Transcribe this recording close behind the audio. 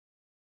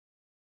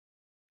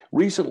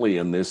Recently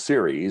in this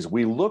series,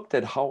 we looked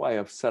at how I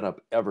have set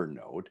up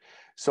Evernote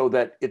so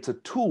that it's a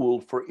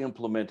tool for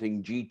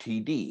implementing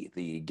GTD,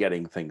 the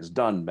Getting Things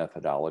Done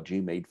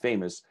methodology made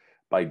famous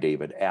by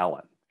David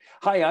Allen.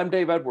 Hi, I'm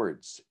Dave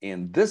Edwards.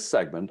 In this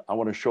segment, I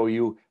want to show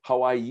you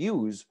how I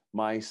use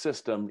my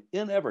system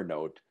in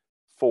Evernote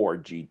for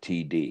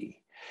GTD.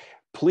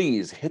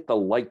 Please hit the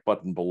like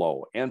button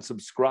below and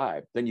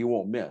subscribe, then you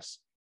won't miss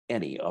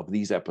any of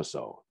these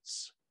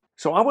episodes.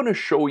 So I want to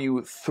show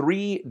you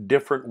three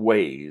different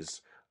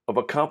ways of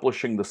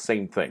accomplishing the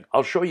same thing.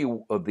 I'll show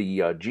you the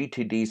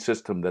GTD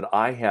system that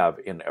I have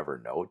in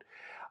Evernote.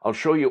 I'll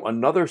show you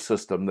another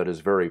system that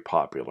is very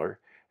popular,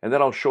 and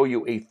then I'll show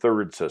you a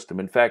third system.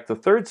 In fact, the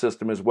third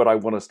system is what I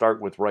want to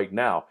start with right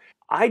now.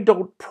 I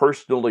don't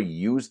personally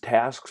use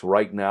tasks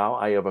right now.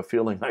 I have a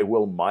feeling I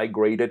will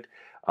migrate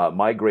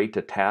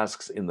to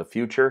tasks in the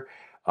future.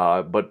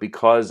 But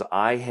because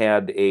I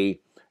had a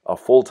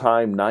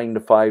full-time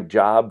 9-to-5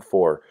 job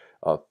for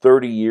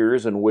 30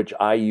 years in which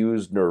I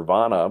used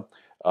Nirvana,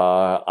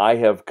 I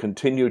have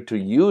continued to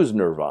use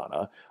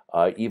Nirvana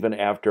even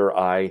after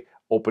I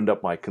opened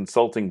up my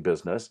consulting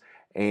business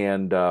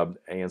and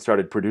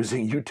started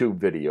producing YouTube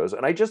videos.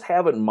 And I just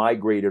haven't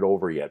migrated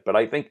over yet. But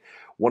I think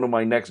one of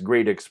my next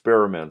great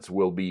experiments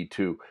will be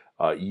to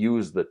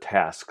use the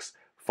tasks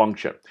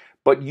function.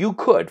 But you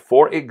could,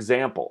 for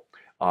example,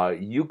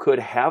 you could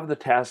have the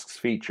tasks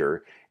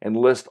feature and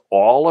list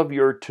all of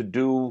your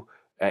to-do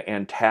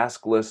and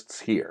task lists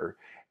here.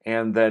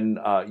 And then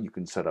you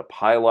can set up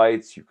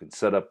highlights, you can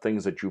set up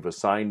things that you've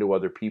assigned to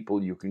other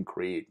people, you can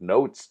create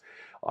notes,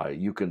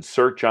 you can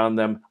search on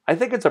them. I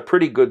think it's a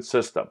pretty good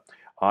system.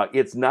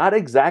 It's not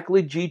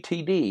exactly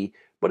GTD,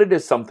 but it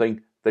is something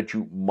that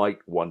you might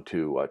want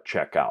to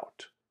check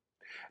out.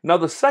 Now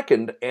the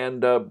second,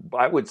 and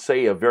I would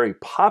say a very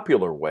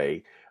popular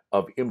way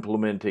of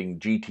implementing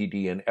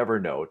GTD in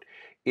Evernote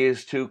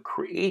is to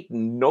create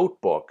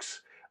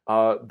notebooks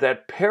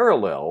that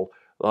parallel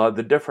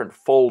the different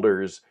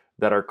folders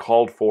that are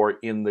called for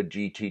in the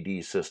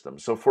GTD system.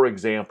 So for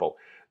example,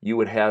 you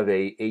would have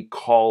a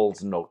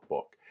calls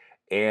notebook.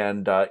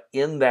 And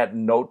in that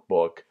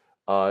notebook,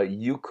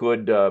 you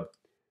could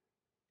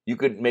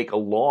make a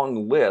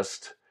long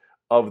list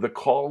of the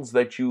calls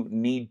that you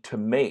need to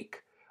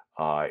make.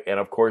 And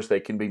of course, they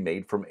can be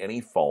made from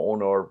any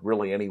phone or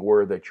really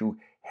anywhere that you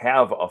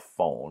have a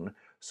phone.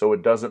 So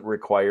it doesn't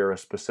require a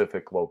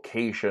specific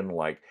location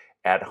like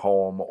at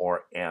home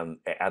or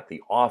at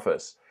the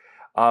office.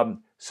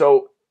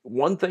 So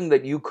one thing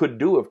that you could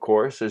do, of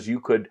course, is you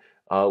could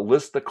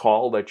list the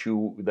call that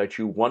you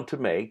want to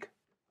make,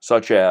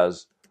 such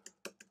as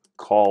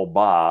call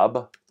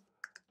Bob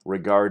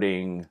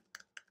regarding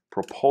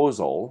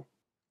proposal.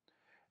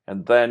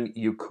 And then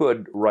you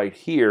could right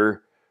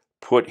here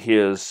put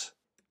his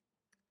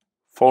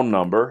phone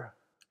number.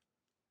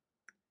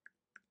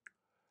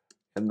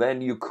 And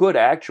then you could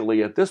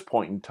actually, at this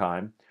point in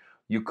time,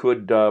 you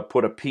could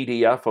put a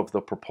PDF of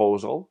the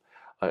proposal.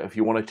 If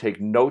you want to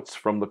take notes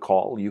from the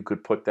call, you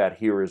could put that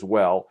here as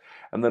well.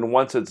 And then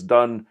once it's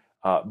done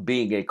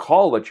being a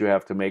call that you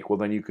have to make, well,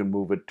 then you can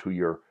move it to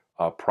your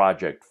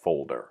project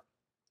folder.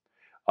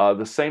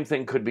 The same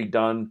thing could be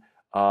done.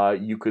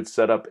 You could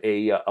set up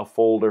a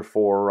folder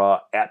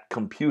for at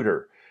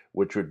computer,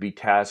 which would be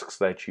tasks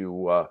that you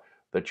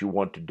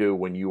want to do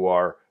when you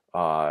are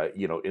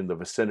in the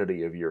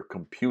vicinity of your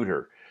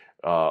computer.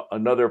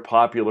 Another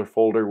popular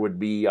folder would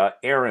be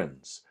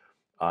errands,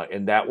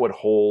 and that would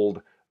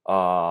hold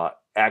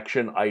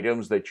action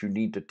items that you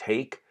need to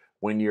take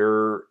when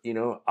you're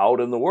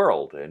out in the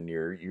world and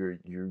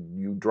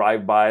you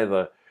drive by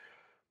the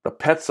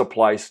pet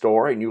supply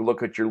store and you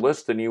look at your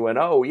list and you went,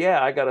 oh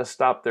yeah, I got to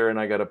stop there and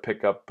I got to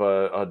pick up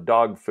a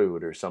dog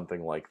food or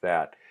something like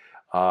that.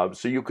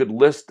 So you could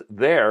list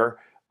there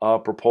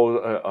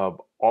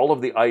all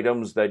of the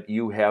items that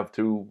you have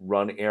to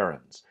run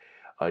errands.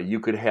 You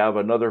could have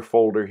another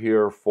folder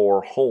here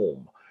for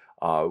home,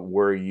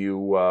 where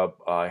you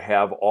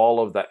have all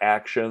of the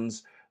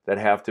actions that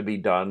have to be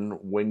done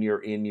when you're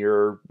in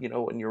your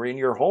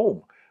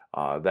home.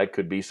 That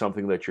could be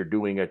something that you're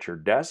doing at your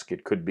desk.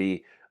 It could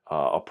be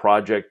a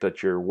project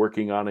that you're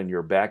working on in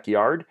your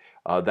backyard.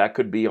 That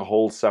could be a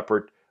whole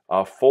separate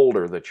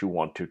folder that you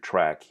want to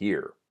track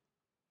here.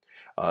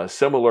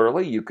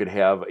 Similarly, you could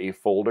have a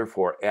folder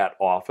for at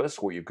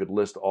office where you could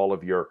list all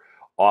of your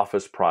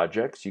office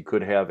projects. You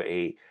could have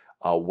a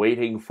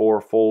waiting for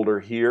folder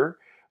here.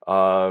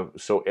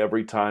 So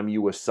every time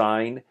you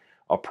assign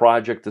a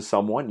project to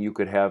someone, you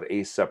could have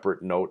a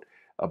separate note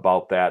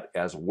about that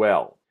as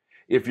well.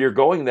 If you're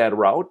going that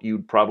route,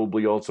 you'd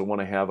probably also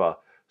want to have a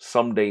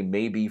someday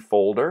maybe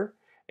folder.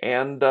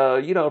 And,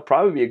 it'd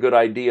probably be a good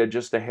idea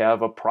just to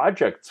have a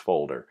projects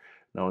folder.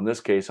 Now, in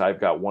this case, I've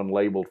got one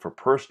labeled for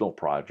personal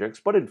projects,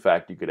 but in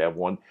fact, you could have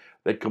one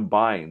that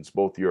combines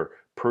both your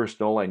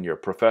personal and your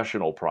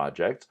professional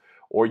projects,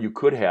 or you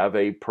could have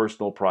a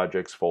personal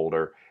projects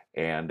folder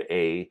and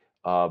a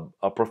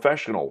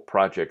professional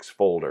projects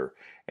folder.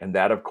 And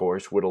that, of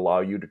course, would allow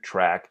you to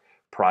track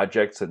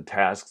projects and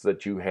tasks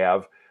that you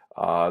have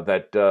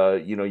that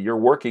you're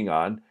working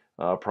on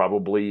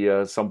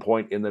probably some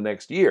point in the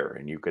next year,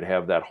 and you could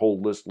have that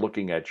whole list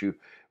looking at you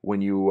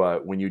when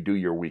you do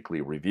your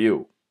weekly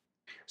review.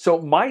 So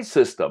my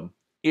system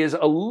is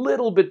a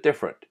little bit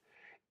different.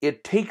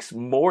 It takes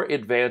more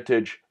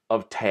advantage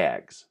of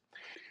tags.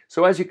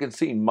 So as you can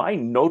see, my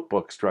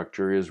notebook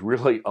structure is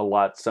really a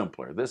lot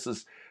simpler. This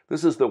is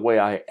the way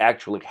I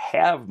actually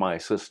have my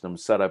system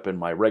set up in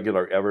my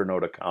regular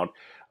Evernote account.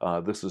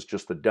 This is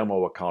just the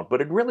demo account,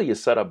 but it really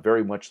is set up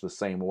very much the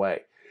same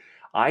way.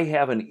 I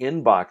have an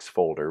inbox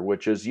folder,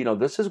 which is,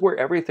 this is where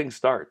everything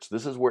starts.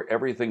 This is where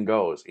everything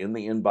goes, in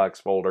the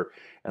inbox folder.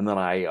 And then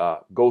I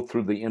go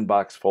through the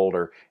inbox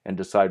folder and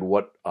decide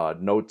what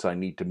notes I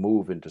need to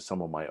move into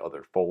some of my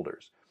other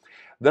folders.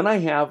 Then I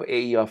have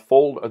a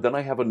folder. Then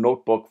I have a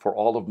notebook for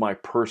all of my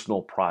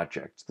personal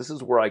projects. This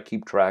is where I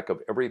keep track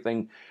of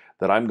everything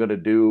that I'm going to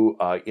do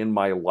in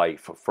my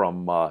life,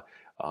 from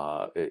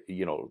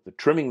the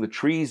trimming the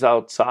trees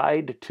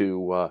outside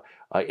to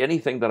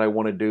anything that I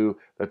want to do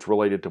that's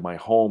related to my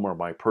home or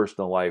my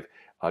personal life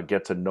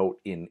gets a note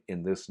in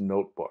this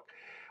notebook.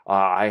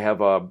 I have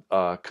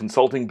a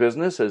consulting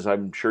business, as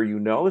I'm sure you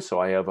know,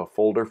 so I have a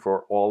folder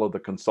for all of the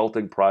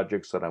consulting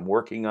projects that I'm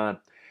working on.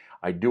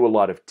 I do a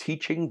lot of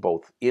teaching,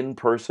 both in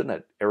person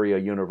at area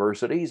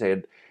universities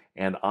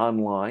and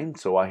online,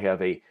 so I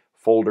have a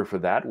folder for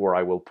that where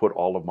I will put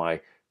all of my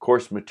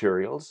course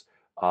materials.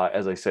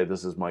 As I say,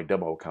 this is my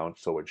demo account,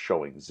 so it's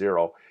showing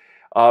 0.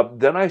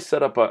 Then I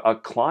set up a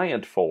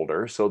client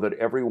folder so that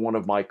every one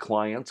of my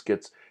clients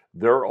gets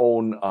their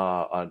own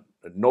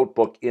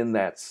notebook in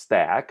that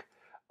stack.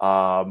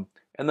 And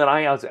then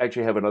I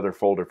actually have another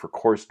folder for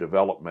course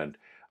development.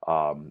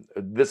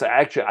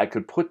 I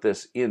could put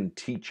this in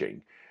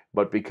teaching,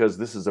 but because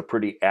this is a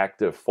pretty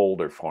active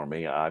folder for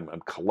me,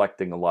 I'm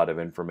collecting a lot of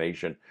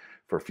information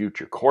for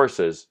future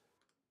courses.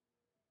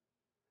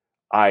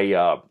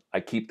 I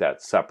keep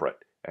that separate,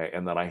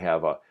 and then I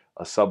have a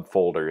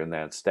subfolder in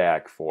that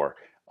stack for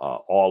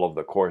all of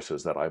the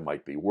courses that I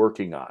might be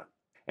working on.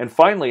 And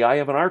finally, I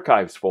have an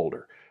archives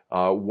folder.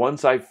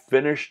 Once I've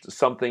finished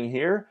something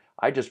here,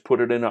 I just put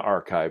it into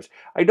archives.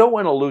 I don't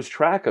want to lose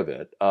track of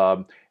it,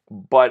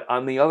 but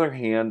on the other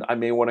hand, I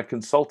may want to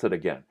consult it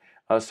again.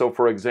 So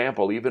for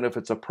example, even if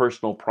it's a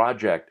personal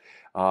project,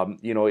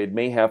 it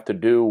may have to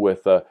do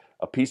with a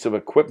piece of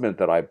equipment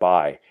that I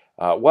buy.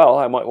 Well,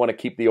 I might want to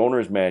keep the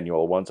owner's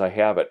manual. Once I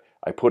have it,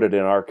 I put it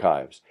in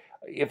archives.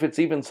 If it's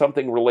even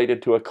something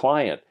related to a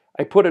client,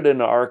 I put it in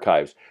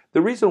archives.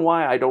 The reason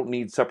why I don't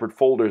need separate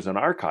folders in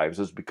archives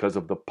is because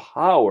of the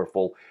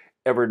powerful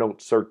Evernote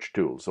search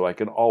tool. So I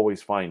can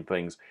always find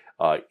things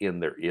in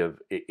there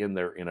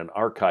in an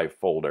archive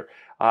folder.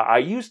 I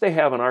used to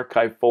have an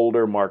archive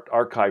folder marked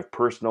Archive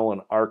Personal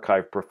and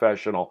Archive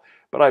Professional,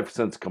 but I've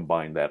since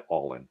combined that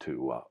all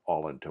into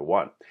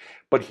one.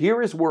 But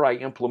here is where I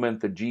implement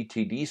the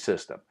GTD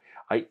system.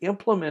 I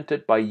implement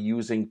it by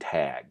using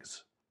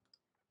tags.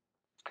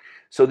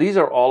 So these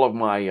are all of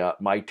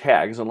my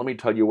tags, and let me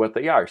tell you what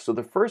they are. So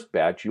the first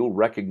batch you'll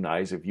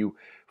recognize if you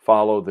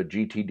follow the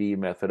GTD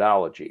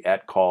methodology: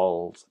 at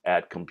calls,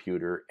 at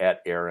computer,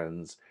 at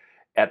errands,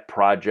 at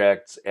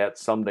projects, at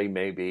someday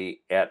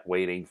maybe, at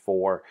waiting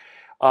for.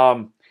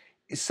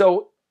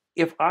 So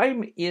if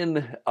I'm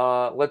in,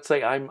 let's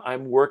say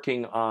I'm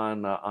working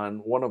on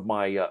one of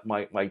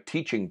my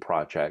teaching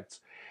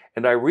projects,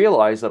 and I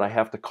realize that I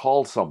have to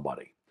call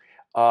somebody.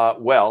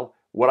 Well,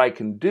 what I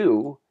can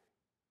do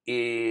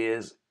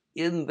is,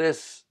 in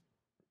this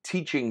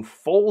teaching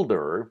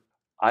folder,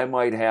 I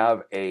might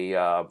have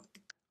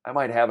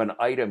an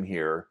item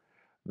here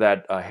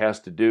that has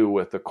to do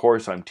with the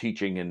course I'm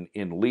teaching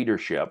in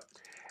leadership,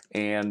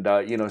 and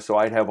so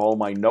I'd have all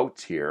my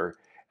notes here,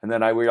 and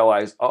then I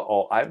realized,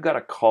 uh-oh, I've got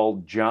to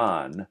call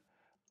John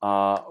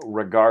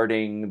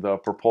regarding the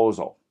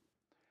proposal.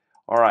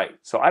 All right,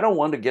 so I don't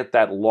want to get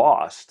that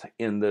lost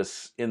in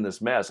this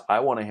mess. I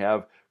want to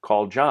have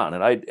call John,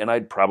 and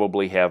I'd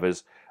probably have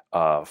his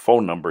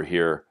phone number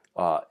here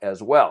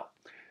as well.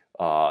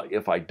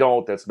 If I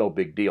don't, that's no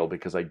big deal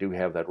because I do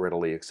have that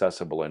readily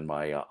accessible in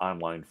my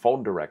online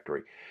phone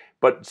directory.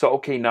 But so,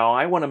 okay, now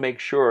I want to make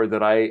sure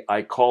that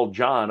I call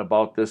John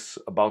about this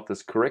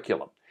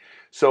curriculum.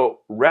 So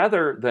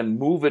rather than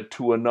move it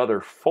to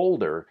another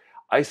folder,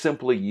 I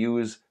simply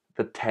use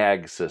the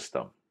tag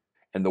system.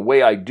 And the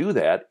way I do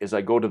that is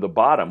I go to the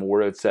bottom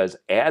where it says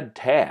add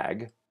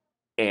tag,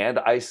 and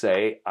I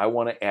say I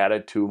want to add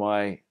it to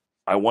my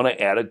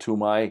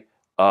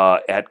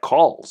at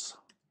calls.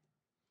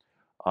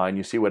 And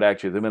you see what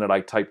actually, the minute I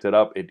typed it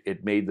up,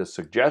 it made the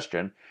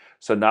suggestion.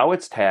 So now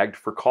it's tagged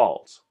for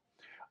calls.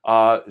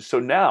 So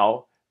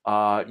now,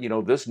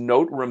 this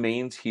note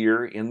remains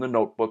here in the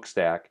notebook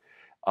stack.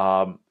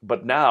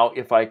 But now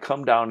if I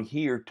come down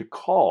here to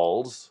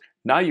calls,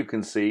 now you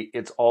can see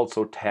it's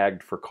also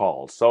tagged for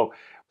calls. So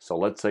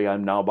let's say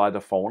I'm now by the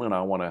phone and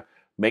I want to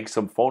make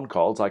some phone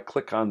calls. I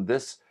click on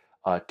this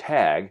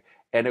tag,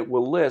 and it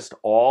will list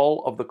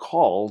all of the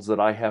calls that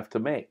I have to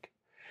make.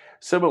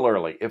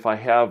 Similarly, if I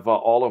have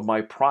all of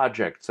my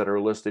projects that are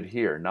listed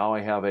here, now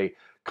I have a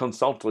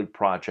consulting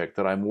project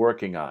that I'm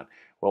working on.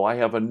 Well, I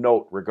have a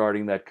note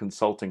regarding that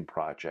consulting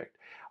project.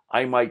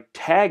 I might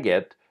tag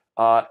it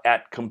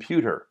at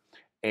computer.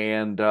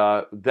 And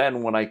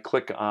then when I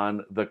click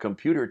on the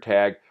computer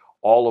tag,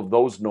 all of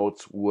those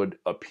notes would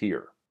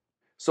appear.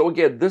 So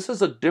again, this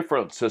is a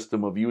different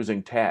system of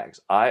using tags.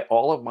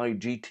 All of my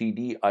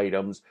GTD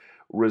items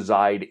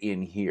reside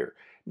in here.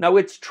 Now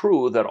it's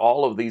true that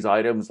all of these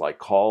items like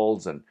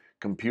calls and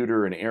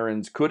computer and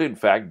errands could in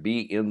fact be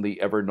in the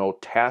Evernote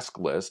task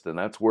list, and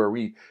that's where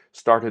we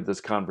started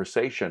this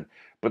conversation.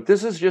 But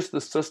this is just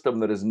the system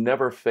that has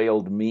never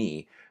failed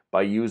me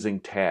by using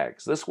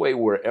tags. This way,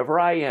 wherever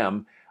I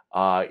am,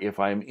 if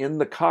I'm in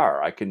the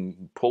car, I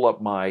can pull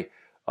up my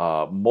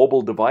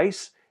mobile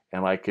device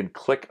and I can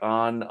click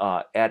on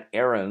at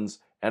errands,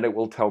 and it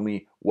will tell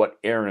me what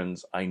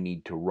errands I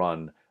need to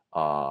run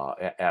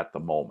at the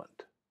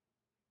moment.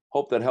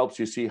 Hope that helps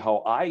you see how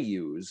I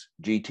use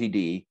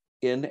GTD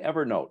in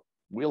Evernote.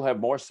 We'll have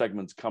more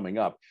segments coming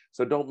up,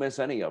 so don't miss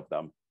any of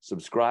them.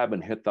 Subscribe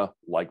and hit the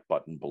like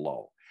button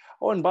below.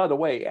 Oh, and by the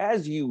way,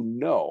 as you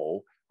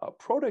know,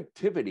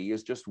 productivity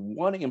is just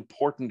one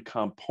important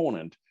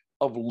component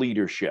of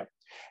leadership.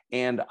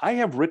 And I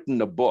have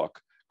written a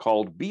book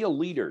called Be a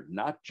Leader,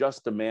 Not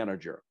Just a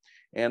Manager.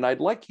 And I'd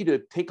like you to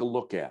take a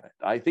look at it.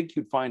 I think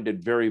you'd find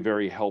it very,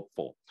 very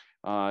helpful.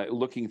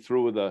 Looking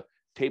through the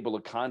table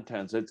of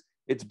contents,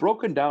 it's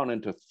broken down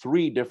into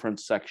 3 different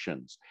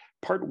sections.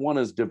 Part 1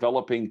 is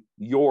developing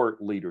your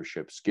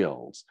leadership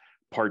skills.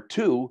 Part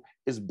 2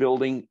 is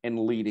building and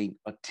leading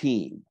a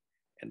team.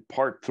 And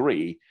part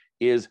 3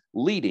 is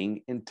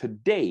leading in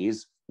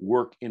today's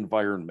work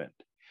environment.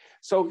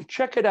 So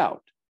check it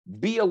out.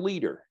 Be a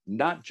leader,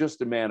 not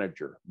just a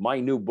manager. My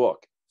new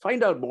book.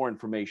 Find out more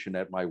information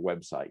at my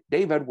website,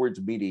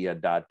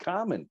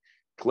 daveedwardsmedia.com, and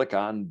click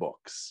on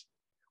books.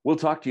 We'll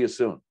talk to you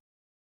soon.